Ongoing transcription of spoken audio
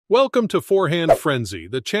Welcome to Forehand Frenzy,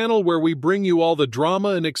 the channel where we bring you all the drama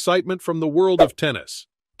and excitement from the world of tennis.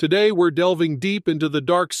 Today we're delving deep into the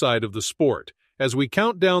dark side of the sport, as we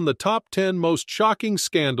count down the top 10 most shocking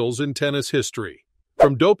scandals in tennis history.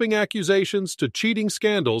 From doping accusations to cheating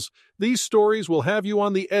scandals, these stories will have you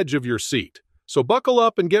on the edge of your seat. So buckle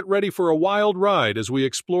up and get ready for a wild ride as we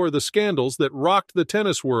explore the scandals that rocked the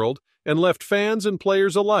tennis world and left fans and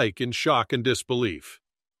players alike in shock and disbelief.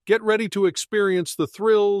 Get ready to experience the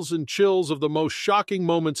thrills and chills of the most shocking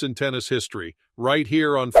moments in tennis history, right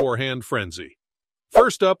here on Forehand Frenzy.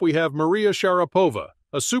 First up, we have Maria Sharapova,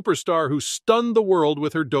 a superstar who stunned the world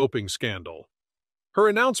with her doping scandal. Her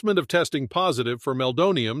announcement of testing positive for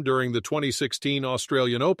meldonium during the 2016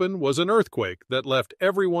 Australian Open was an earthquake that left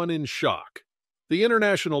everyone in shock. The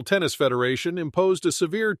International Tennis Federation imposed a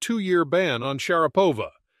severe 2-year ban on Sharapova,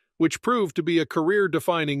 which proved to be a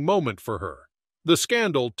career-defining moment for her. The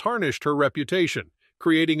scandal tarnished her reputation,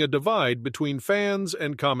 creating a divide between fans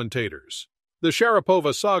and commentators. The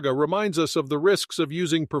Sharapova saga reminds us of the risks of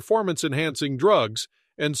using performance-enhancing drugs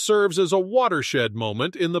and serves as a watershed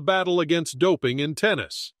moment in the battle against doping in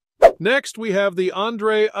tennis. Next, we have the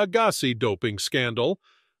Andre Agassi doping scandal,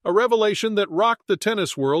 a revelation that rocked the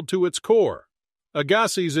tennis world to its core.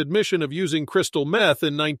 Agassi's admission of using crystal meth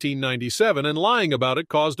in 1997 and lying about it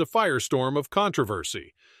caused a firestorm of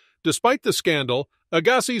controversy. Despite the scandal,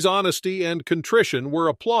 Agassi's honesty and contrition were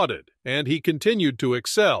applauded, and he continued to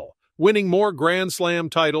excel, winning more Grand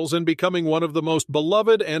Slam titles and becoming one of the most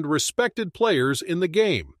beloved and respected players in the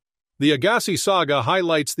game. The Agassi saga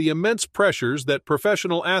highlights the immense pressures that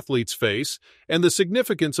professional athletes face and the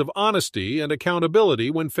significance of honesty and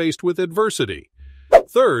accountability when faced with adversity.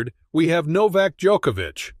 Third, we have Novak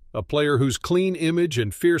Djokovic, a player whose clean image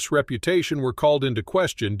and fierce reputation were called into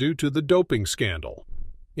question due to the doping scandal.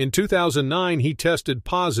 In 2009, he tested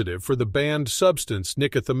positive for the banned substance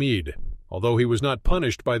nicotinamide. Although he was not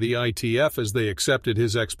punished by the ITF as they accepted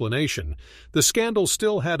his explanation, the scandal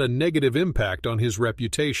still had a negative impact on his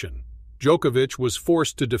reputation. Djokovic was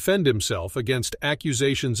forced to defend himself against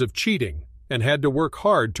accusations of cheating and had to work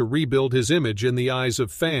hard to rebuild his image in the eyes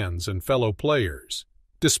of fans and fellow players.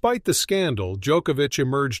 Despite the scandal, Djokovic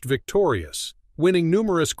emerged victorious, winning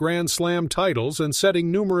numerous Grand Slam titles and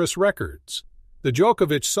setting numerous records. The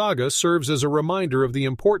Djokovic saga serves as a reminder of the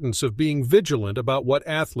importance of being vigilant about what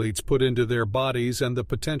athletes put into their bodies and the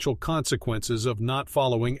potential consequences of not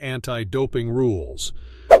following anti-doping rules.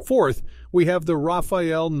 Fourth, we have the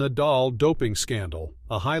Rafael Nadal doping scandal,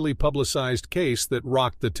 a highly publicized case that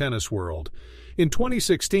rocked the tennis world. In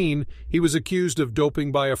 2016, he was accused of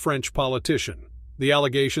doping by a French politician. The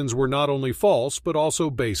allegations were not only false but also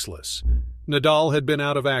baseless. Nadal had been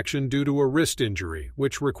out of action due to a wrist injury,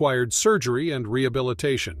 which required surgery and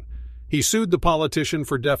rehabilitation. He sued the politician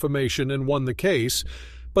for defamation and won the case,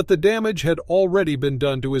 but the damage had already been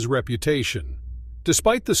done to his reputation.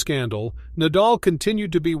 Despite the scandal, Nadal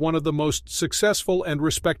continued to be one of the most successful and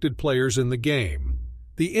respected players in the game.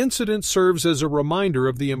 The incident serves as a reminder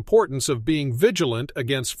of the importance of being vigilant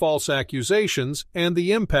against false accusations and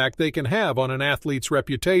the impact they can have on an athlete's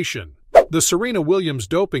reputation. The Serena Williams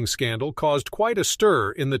doping scandal caused quite a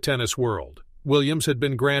stir in the tennis world. Williams had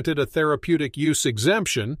been granted a therapeutic use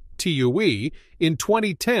exemption, TUE, in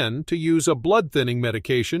 2010 to use a blood-thinning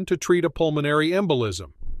medication to treat a pulmonary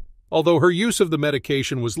embolism. Although her use of the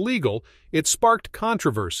medication was legal, it sparked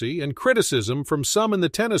controversy and criticism from some in the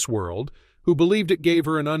tennis world who believed it gave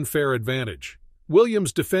her an unfair advantage.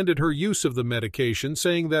 Williams defended her use of the medication,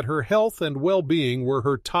 saying that her health and well-being were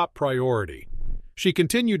her top priority. She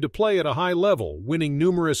continued to play at a high level, winning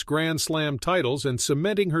numerous Grand Slam titles and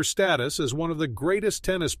cementing her status as one of the greatest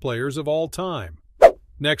tennis players of all time.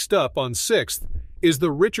 Next up, on 6th, is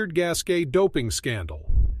the Richard Gasquet doping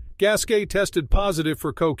scandal. Gasquet tested positive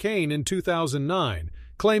for cocaine in 2009,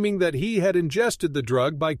 claiming that he had ingested the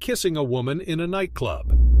drug by kissing a woman in a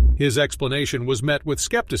nightclub. His explanation was met with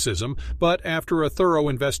skepticism, but after a thorough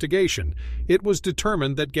investigation, it was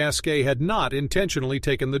determined that Gasquet had not intentionally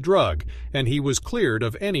taken the drug, and he was cleared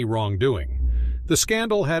of any wrongdoing. The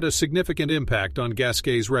scandal had a significant impact on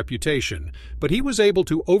Gasquet's reputation, but he was able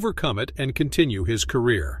to overcome it and continue his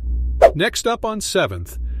career. Next up on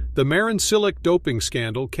 7th, the Marin Cilic doping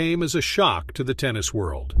scandal came as a shock to the tennis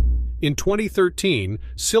world. In 2013,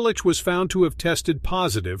 Cilic was found to have tested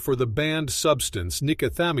positive for the banned substance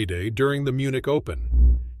nicotinamide during the Munich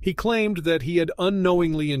Open. He claimed that he had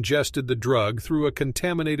unknowingly ingested the drug through a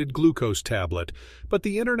contaminated glucose tablet, but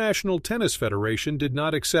the International Tennis Federation did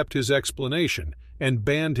not accept his explanation and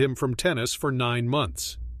banned him from tennis for 9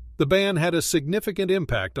 months. The ban had a significant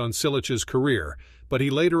impact on Cilic's career, but he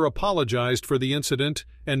later apologized for the incident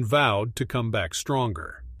and vowed to come back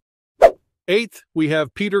stronger. Eighth, we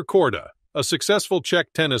have Peter Korda, a successful Czech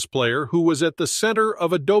tennis player who was at the center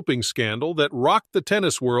of a doping scandal that rocked the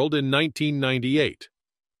tennis world in 1998.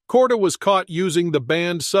 Korda was caught using the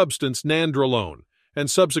banned substance nandrolone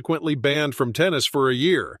and subsequently banned from tennis for a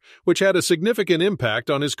year, which had a significant impact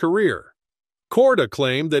on his career. Korda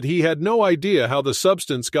claimed that he had no idea how the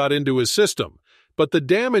substance got into his system, but the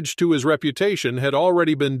damage to his reputation had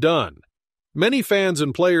already been done. Many fans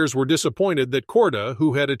and players were disappointed that Korda,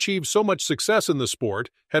 who had achieved so much success in the sport,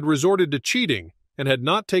 had resorted to cheating and had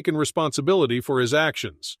not taken responsibility for his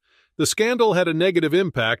actions. The scandal had a negative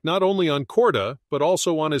impact not only on Korda, but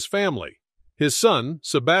also on his family. His son,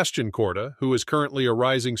 Sebastian Korda, who is currently a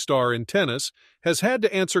rising star in tennis, has had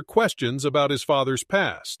to answer questions about his father's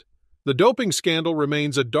past. The doping scandal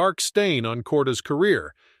remains a dark stain on Korda's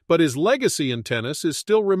career, but his legacy in tennis is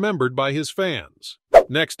still remembered by his fans.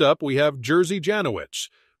 Next up, we have Jerzy Janowicz,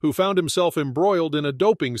 who found himself embroiled in a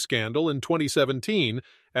doping scandal in 2017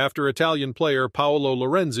 after Italian player Paolo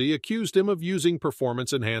Lorenzi accused him of using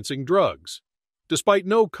performance-enhancing drugs. Despite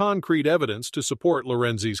no concrete evidence to support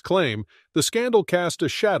Lorenzi's claim, the scandal cast a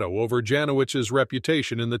shadow over Janowicz's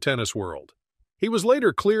reputation in the tennis world. He was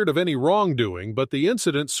later cleared of any wrongdoing, but the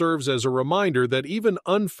incident serves as a reminder that even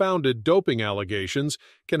unfounded doping allegations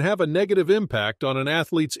can have a negative impact on an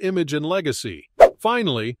athlete's image and legacy.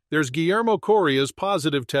 Finally, there's Guillermo Corea's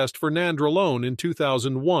positive test for nandrolone in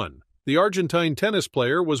 2001. The Argentine tennis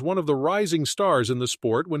player was one of the rising stars in the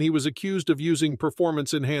sport when he was accused of using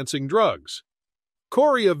performance-enhancing drugs.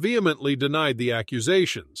 Corea vehemently denied the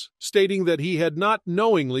accusations, stating that he had not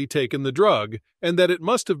knowingly taken the drug and that it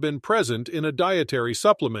must have been present in a dietary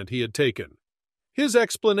supplement he had taken. His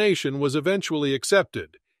explanation was eventually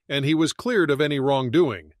accepted, and he was cleared of any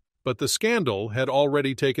wrongdoing, but the scandal had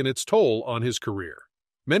already taken its toll on his career.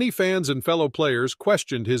 Many fans and fellow players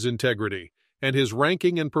questioned his integrity, and his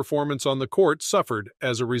ranking and performance on the court suffered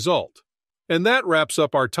as a result. And that wraps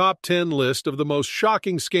up our top 10 list of the most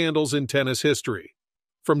shocking scandals in tennis history.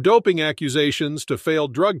 From doping accusations to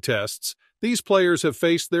failed drug tests, these players have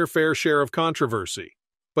faced their fair share of controversy.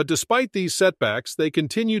 But despite these setbacks, they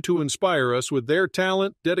continue to inspire us with their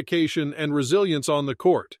talent, dedication, and resilience on the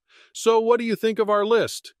court. So what do you think of our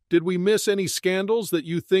list? Did we miss any scandals that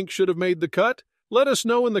you think should have made the cut? Let us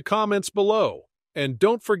know in the comments below. And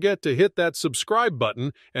don't forget to hit that subscribe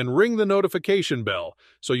button and ring the notification bell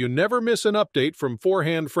so you never miss an update from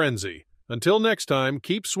Forehand Frenzy. Until next time,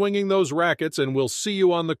 keep swinging those rackets and we'll see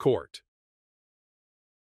you on the court.